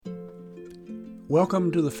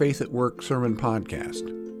Welcome to the Faith at Work Sermon Podcast.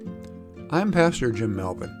 I'm Pastor Jim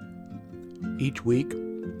Melvin. Each week,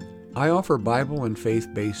 I offer Bible and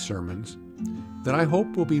faith-based sermons that I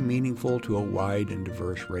hope will be meaningful to a wide and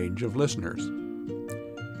diverse range of listeners.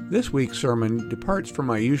 This week's sermon departs from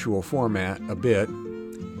my usual format a bit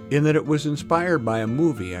in that it was inspired by a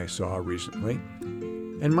movie I saw recently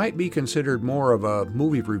and might be considered more of a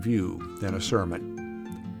movie review than a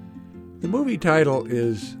sermon. The movie title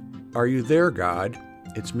is Are You There, God?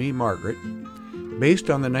 It's Me, Margaret, based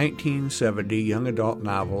on the 1970 young adult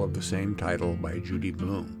novel of the same title by Judy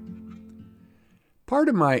Blume. Part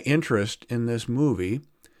of my interest in this movie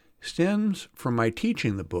stems from my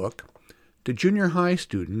teaching the book to junior high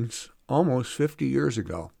students almost 50 years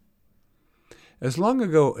ago. As long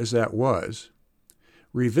ago as that was,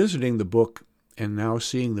 revisiting the book and now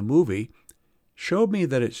seeing the movie showed me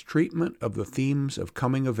that its treatment of the themes of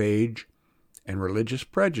coming of age and religious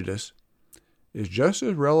prejudice is just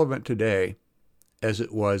as relevant today as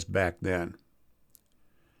it was back then.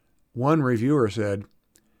 One reviewer said,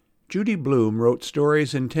 Judy Blume wrote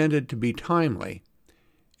stories intended to be timely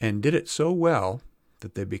and did it so well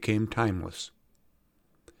that they became timeless.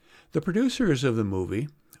 The producers of the movie,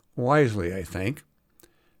 wisely I think,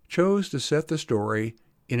 chose to set the story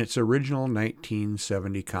in its original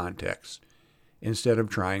 1970 context instead of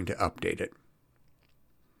trying to update it.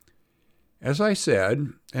 As I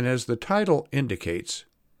said, and as the title indicates,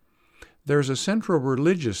 there's a central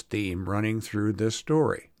religious theme running through this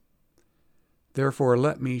story. Therefore,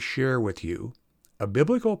 let me share with you a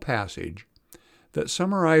biblical passage that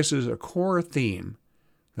summarizes a core theme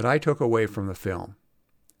that I took away from the film.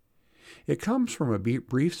 It comes from a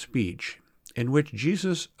brief speech in which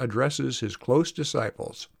Jesus addresses his close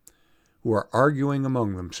disciples who are arguing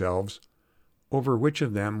among themselves over which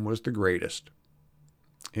of them was the greatest.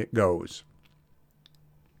 It goes,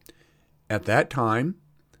 At that time,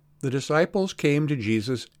 the disciples came to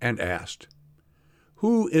Jesus and asked,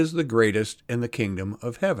 Who is the greatest in the kingdom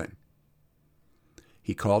of heaven?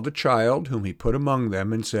 He called a child whom he put among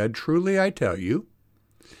them and said, Truly I tell you,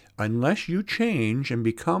 unless you change and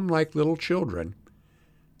become like little children,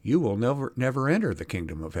 you will never enter the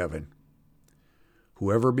kingdom of heaven.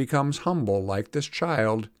 Whoever becomes humble like this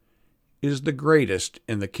child is the greatest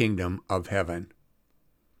in the kingdom of heaven.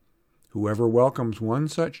 Whoever welcomes one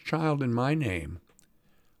such child in my name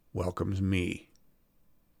welcomes me.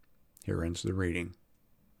 Here ends the reading.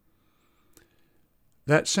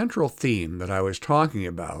 That central theme that I was talking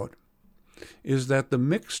about is that the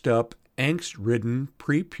mixed-up, angst-ridden,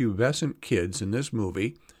 prepubescent kids in this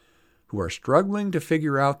movie who are struggling to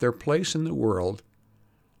figure out their place in the world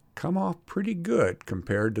come off pretty good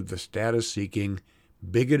compared to the status-seeking,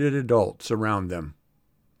 bigoted adults around them.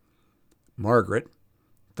 Margaret,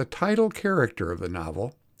 the title character of the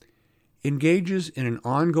novel, engages in an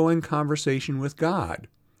ongoing conversation with God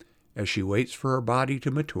as she waits for her body to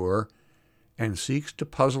mature and seeks to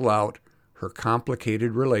puzzle out her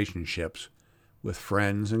complicated relationships with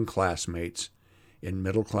friends and classmates in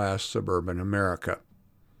middle-class suburban America.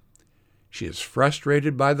 She is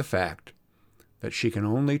frustrated by the fact that she can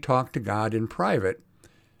only talk to God in private,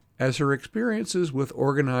 as her experiences with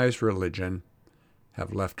organized religion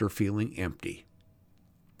have left her feeling empty.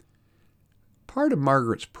 Part of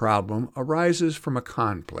Margaret's problem arises from a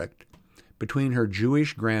conflict between her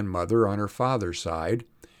Jewish grandmother on her father's side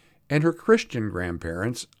and her Christian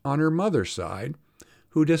grandparents on her mother's side,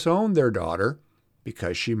 who disowned their daughter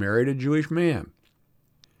because she married a Jewish man.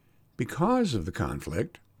 Because of the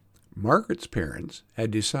conflict, Margaret's parents had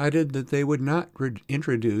decided that they would not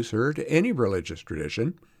introduce her to any religious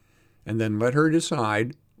tradition and then let her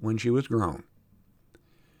decide when she was grown.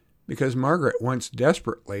 Because Margaret wants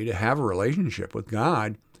desperately to have a relationship with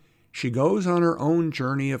God, she goes on her own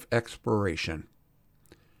journey of exploration.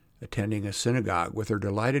 Attending a synagogue with her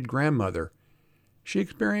delighted grandmother, she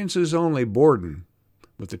experiences only boredom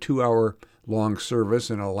with the 2-hour-long service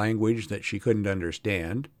in a language that she couldn't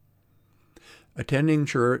understand. Attending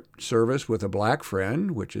church service with a black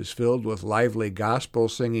friend, which is filled with lively gospel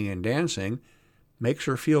singing and dancing, makes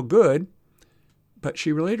her feel good, but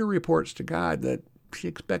she later reports to God that she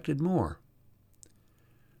expected more.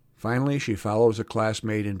 Finally, she follows a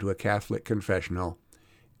classmate into a Catholic confessional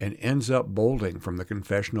and ends up bolting from the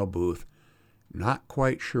confessional booth, not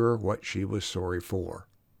quite sure what she was sorry for.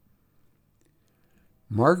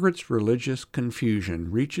 Margaret's religious confusion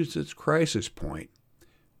reaches its crisis point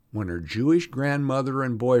when her Jewish grandmother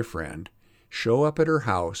and boyfriend show up at her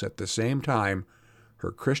house at the same time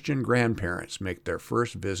her Christian grandparents make their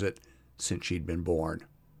first visit since she'd been born.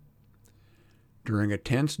 During a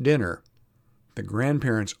tense dinner, the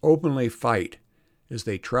grandparents openly fight as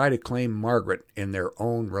they try to claim Margaret in their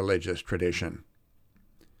own religious tradition.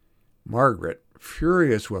 Margaret,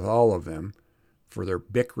 furious with all of them for their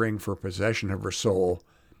bickering for possession of her soul,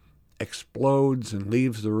 explodes and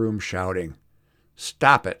leaves the room shouting,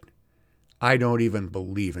 "Stop it! I don't even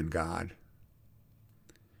believe in God."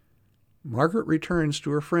 Margaret returns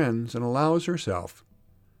to her friends and allows herself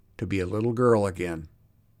to be a little girl again.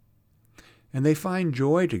 And they find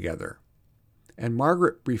joy together. And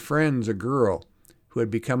Margaret befriends a girl who had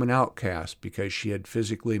become an outcast because she had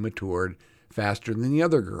physically matured faster than the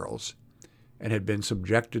other girls and had been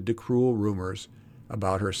subjected to cruel rumors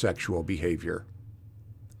about her sexual behavior.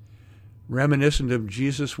 Reminiscent of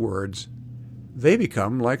Jesus' words, they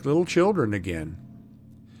become like little children again.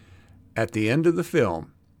 At the end of the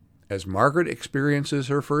film, as Margaret experiences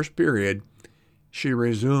her first period, she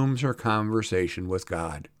resumes her conversation with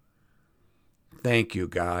God. "Thank you,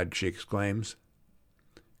 God," she exclaims.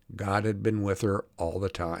 God had been with her all the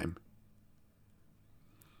time.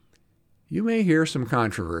 You may hear some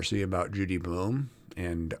controversy about Judy Blume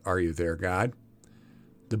and Are You There, God?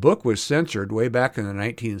 The book was censored way back in the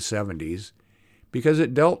 1970s because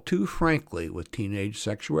it dealt too frankly with teenage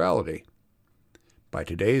sexuality. By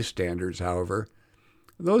today's standards, however,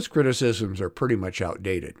 those criticisms are pretty much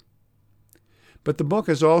outdated. But the book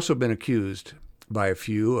has also been accused by a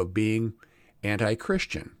few of being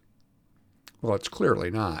anti-Christian. Well, it's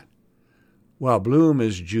clearly not. While Blume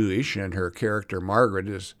is Jewish and her character Margaret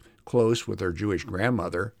is close with her Jewish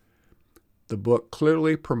grandmother, the book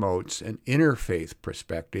clearly promotes an interfaith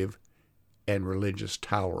perspective and religious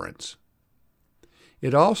tolerance.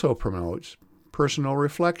 It also promotes personal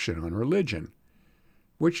reflection on religion,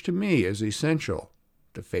 which to me is essential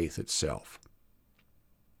to faith itself.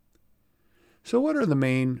 So what are the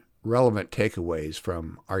main relevant takeaways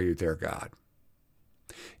from Are You There, God?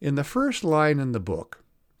 In the first line in the book,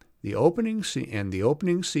 the opening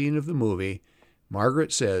scene of the movie,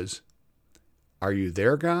 Margaret says, "Are you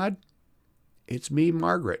there, God? It's me,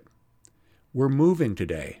 Margaret. We're moving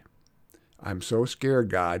today. I'm so scared,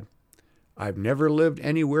 God. I've never lived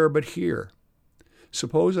anywhere but here.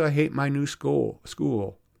 Suppose I hate my new school.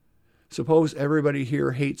 Suppose everybody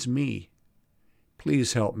here hates me.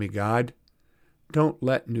 Please help me, God. Don't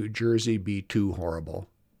let New Jersey be too horrible.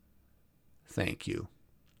 Thank you."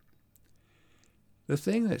 The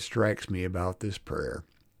thing that strikes me about this prayer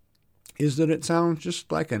is that it sounds just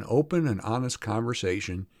like an open and honest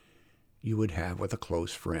conversation you would have with a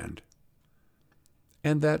close friend.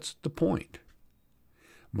 And that's the point.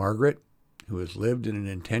 Margaret, who has lived in an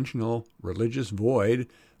intentional religious void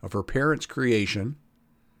of her parents' creation,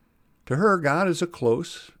 to her, God is a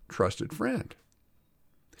close, trusted friend.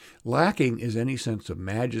 Lacking is any sense of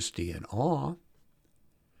majesty and awe,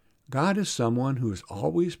 God is someone who is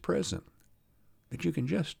always present, that you can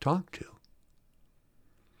just talk to.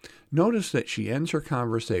 Notice that she ends her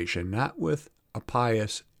conversation not with a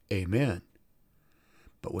pious amen,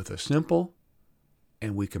 but with a simple,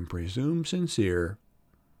 and we can presume sincere,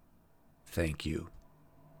 thank you.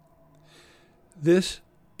 This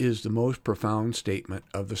is the most profound statement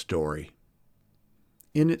of the story.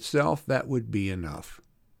 In itself, that would be enough.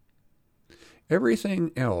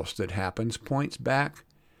 Everything else that happens points back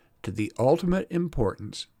to the ultimate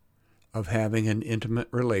importance of having an intimate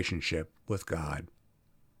relationship with God.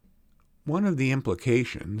 One of the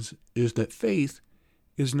implications is that faith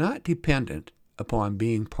is not dependent upon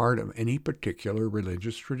being part of any particular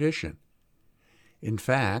religious tradition. In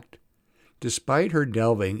fact, despite her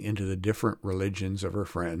delving into the different religions of her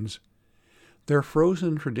friends, their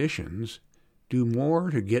frozen traditions do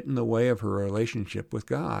more to get in the way of her relationship with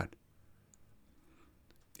God.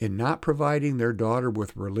 In not providing their daughter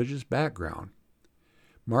with religious background,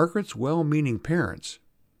 Margaret's well-meaning parents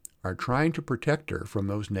are trying to protect her from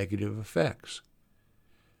those negative effects.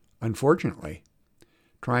 Unfortunately,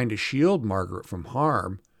 trying to shield Margaret from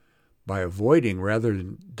harm by avoiding rather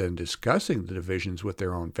than discussing the divisions with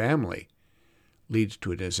their own family leads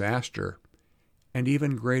to a disaster and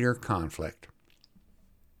even greater conflict.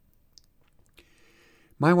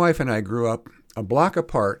 My wife and I grew up a block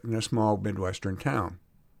apart in a small Midwestern town.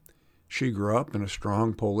 She grew up in a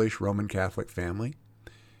strong Polish Roman Catholic family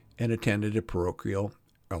and attended a parochial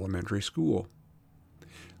elementary school.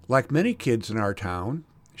 Like many kids in our town,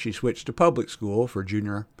 she switched to public school for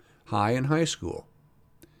junior high and high school.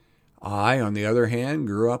 I, on the other hand,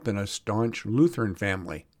 grew up in a staunch Lutheran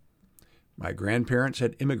family. My grandparents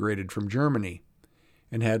had immigrated from Germany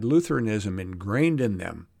and had Lutheranism ingrained in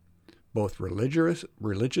them, both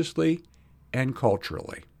religiously and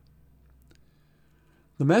culturally.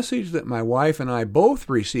 The message that my wife and I both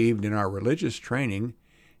received in our religious training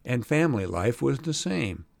and family life was the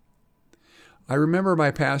same. I remember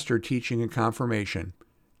my pastor teaching in confirmation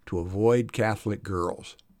to avoid Catholic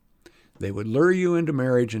girls. They would lure you into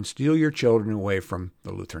marriage and steal your children away from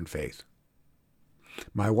the Lutheran faith.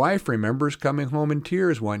 My wife remembers coming home in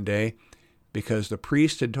tears one day because the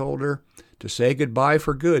priest had told her to say goodbye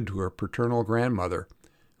for good to her paternal grandmother,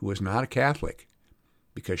 who was not a Catholic,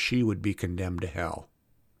 because she would be condemned to hell.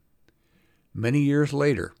 Many years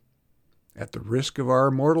later, at the risk of our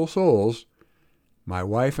immortal souls, my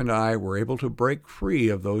wife and I were able to break free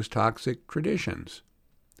of those toxic traditions.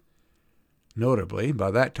 Notably,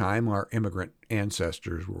 by that time, our immigrant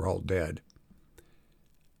ancestors were all dead.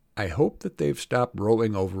 I hope that they've stopped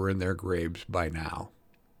rolling over in their graves by now.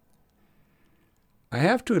 I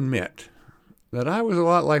have to admit that I was a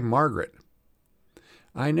lot like Margaret.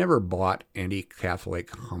 I never bought any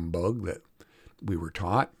Catholic humbug that we were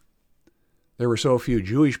taught. There were so few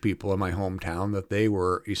Jewish people in my hometown that they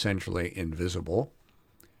were essentially invisible.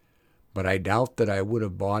 But I doubt that I would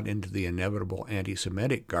have bought into the inevitable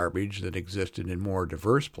anti-Semitic garbage that existed in more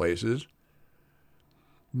diverse places.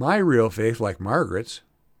 My real faith, like Margaret's,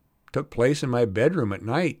 took place in my bedroom at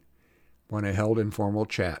night when I held informal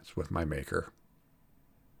chats with my Maker.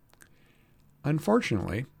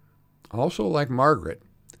 Unfortunately, also like Margaret,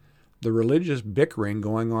 the religious bickering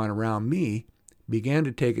going on around me began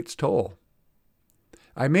to take its toll.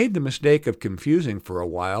 I made the mistake of confusing for a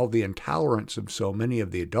while the intolerance of so many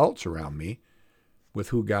of the adults around me with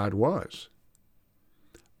who God was.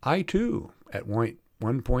 I, too, at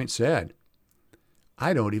one point said,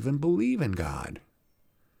 "I don't even believe in God."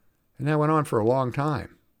 And that went on for a long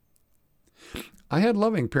time. I had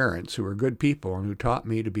loving parents who were good people and who taught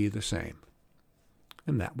me to be the same.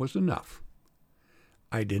 And that was enough.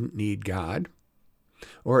 I didn't need God,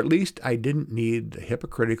 or at least I didn't need the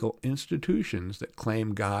hypocritical institutions that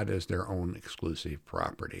claim God as their own exclusive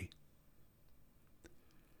property.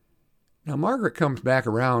 Now, Margaret comes back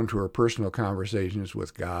around to her personal conversations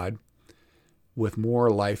with God with more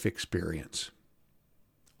life experience.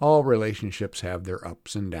 All relationships have their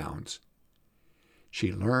ups and downs.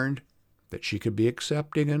 She learned that she could be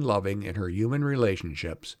accepting and loving in her human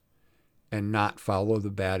relationships and not follow the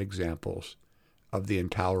bad examples of the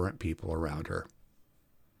intolerant people around her.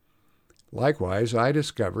 Likewise, I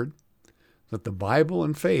discovered that the Bible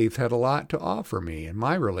and faith had a lot to offer me in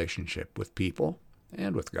my relationship with people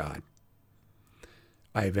and with God.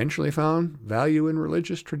 I eventually found value in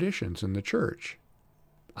religious traditions in the church,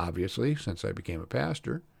 obviously, since I became a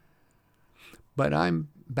pastor. But I'm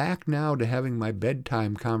back now to having my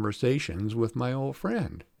bedtime conversations with my old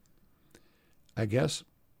friend. I guess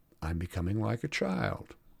I'm becoming like a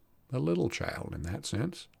child, a little child in that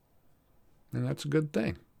sense, and that's a good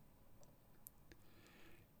thing.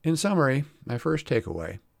 In summary, my first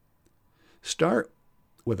takeaway: start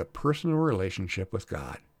with a personal relationship with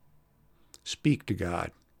God. Speak to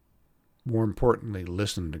God. More importantly,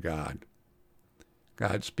 listen to God.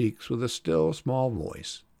 God speaks with a still, small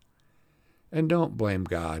voice. And don't blame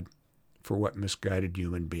God for what misguided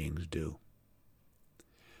human beings do.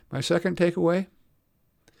 My second takeaway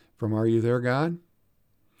from Are You There, God?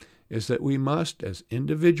 Is that we must, as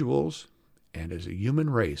individuals and as a human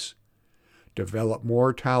race, develop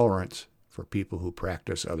more tolerance for people who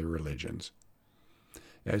practice other religions.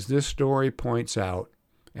 As this story points out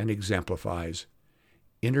and exemplifies,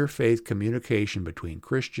 interfaith communication between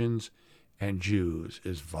Christians and Jews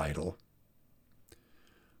is vital.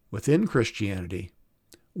 Within Christianity,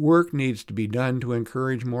 work needs to be done to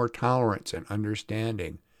encourage more tolerance and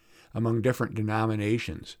understanding among different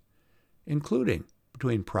denominations, including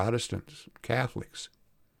between Protestants and Catholics.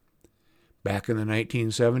 Back in the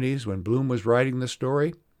 1970s, when Bloom was writing the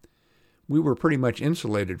story, we were pretty much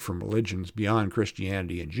insulated from religions beyond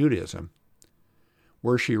Christianity and Judaism.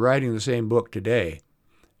 Were she writing the same book today,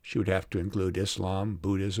 she would have to include Islam,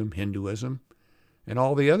 Buddhism, Hinduism, and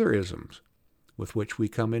all the other isms with which we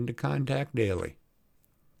come into contact daily.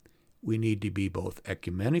 We need to be both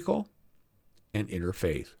ecumenical and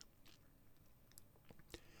interfaith.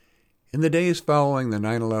 In the days following the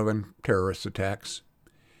 9/11 terrorist attacks,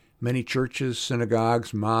 many churches,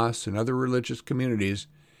 synagogues, mosques, and other religious communities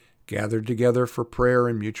gathered together for prayer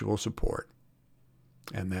and mutual support.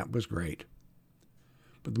 And that was great.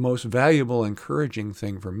 But the most valuable, encouraging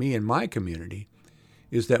thing for me and my community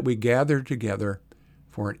is that we gathered together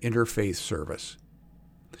for an interfaith service.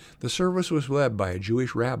 The service was led by a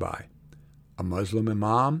Jewish rabbi, a Muslim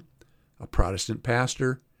imam, a Protestant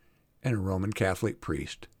pastor, and a Roman Catholic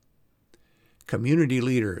priest. Community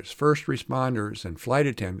leaders, first responders, and flight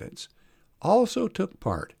attendants also took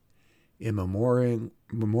part in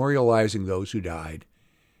memorializing those who died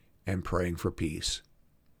and praying for peace.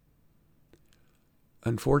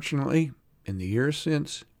 Unfortunately, In the years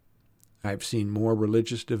since, I've seen more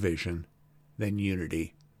religious division than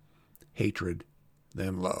unity, hatred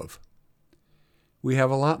than love. We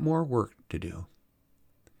have a lot more work to do.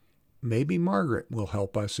 Maybe Margaret will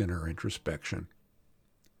help us in her introspection.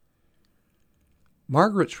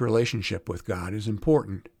 Margaret's relationship with God is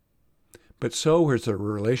important, but so is her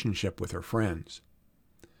relationship with her friends.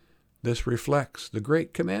 This reflects the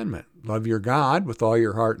great commandment: love your God with all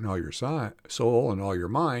your heart and all your soul and all your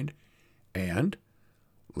mind, and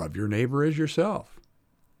love your neighbor as yourself.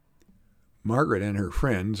 Margaret and her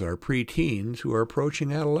friends are preteens who are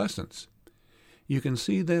approaching adolescence. You can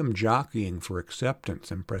see them jockeying for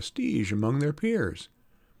acceptance and prestige among their peers.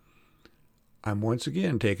 I'm once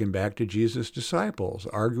again taken back to Jesus' disciples,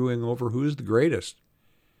 arguing over who's the greatest.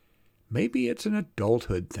 Maybe it's an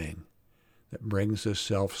adulthood thing that brings this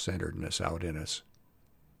self-centeredness out in us.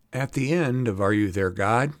 At the end of Are You There,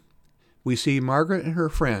 God?, we see Margaret and her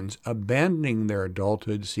friends abandoning their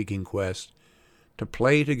adulthood-seeking quest to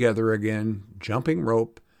play together again, jumping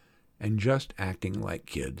rope, and just acting like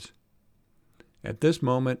kids. At this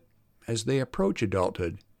moment, as they approach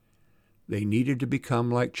adulthood, they needed to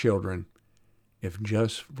become like children, if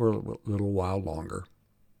just for a little while longer.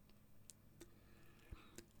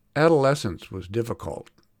 Adolescence was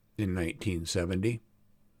difficult in 1970.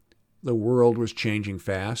 The world was changing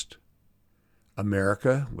fast.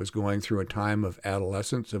 America was going through a time of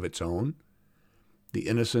adolescence of its own. The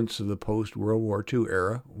innocence of the post-World War II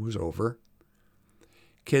era was over.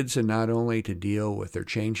 Kids had not only to deal with their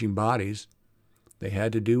changing bodies, they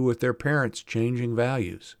had to do with their parents' changing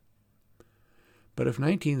values. But if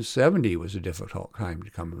 1970 was a difficult time to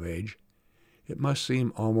come of age, it must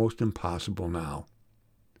seem almost impossible now.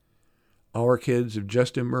 Our kids have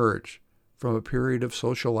just emerged from a period of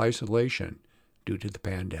social isolation due to the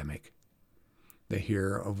pandemic. They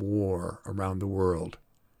hear of war around the world.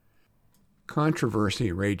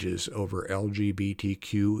 Controversy rages over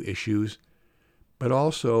LGBTQ issues, but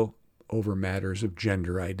also over matters of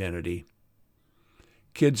gender identity.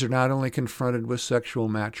 Kids are not only confronted with sexual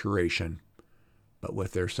maturation, but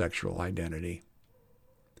with their sexual identity.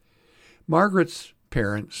 Margaret's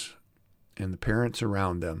parents and the parents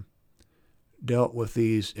around them dealt with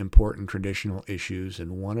these important traditional issues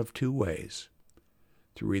in one of two ways: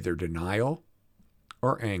 through either denial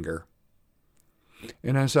or anger.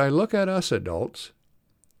 And as I look at us adults,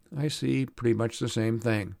 I see pretty much the same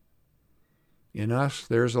thing. In us,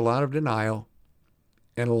 there's a lot of denial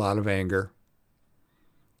and a lot of anger.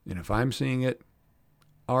 And if I'm seeing it,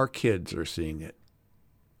 our kids are seeing it.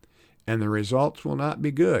 And the results will not be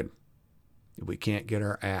good if we can't get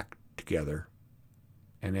our act together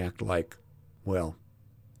and act like, well,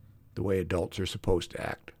 the way adults are supposed to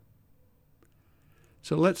act.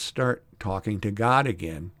 So let's start talking to God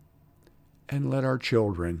again and let our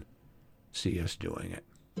children see us doing it.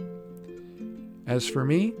 As for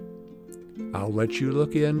me, I'll let you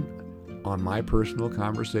look in on my personal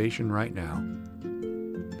conversation right now.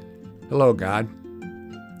 Hello, God.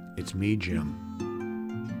 It's me, Jim.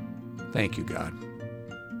 Thank you, God.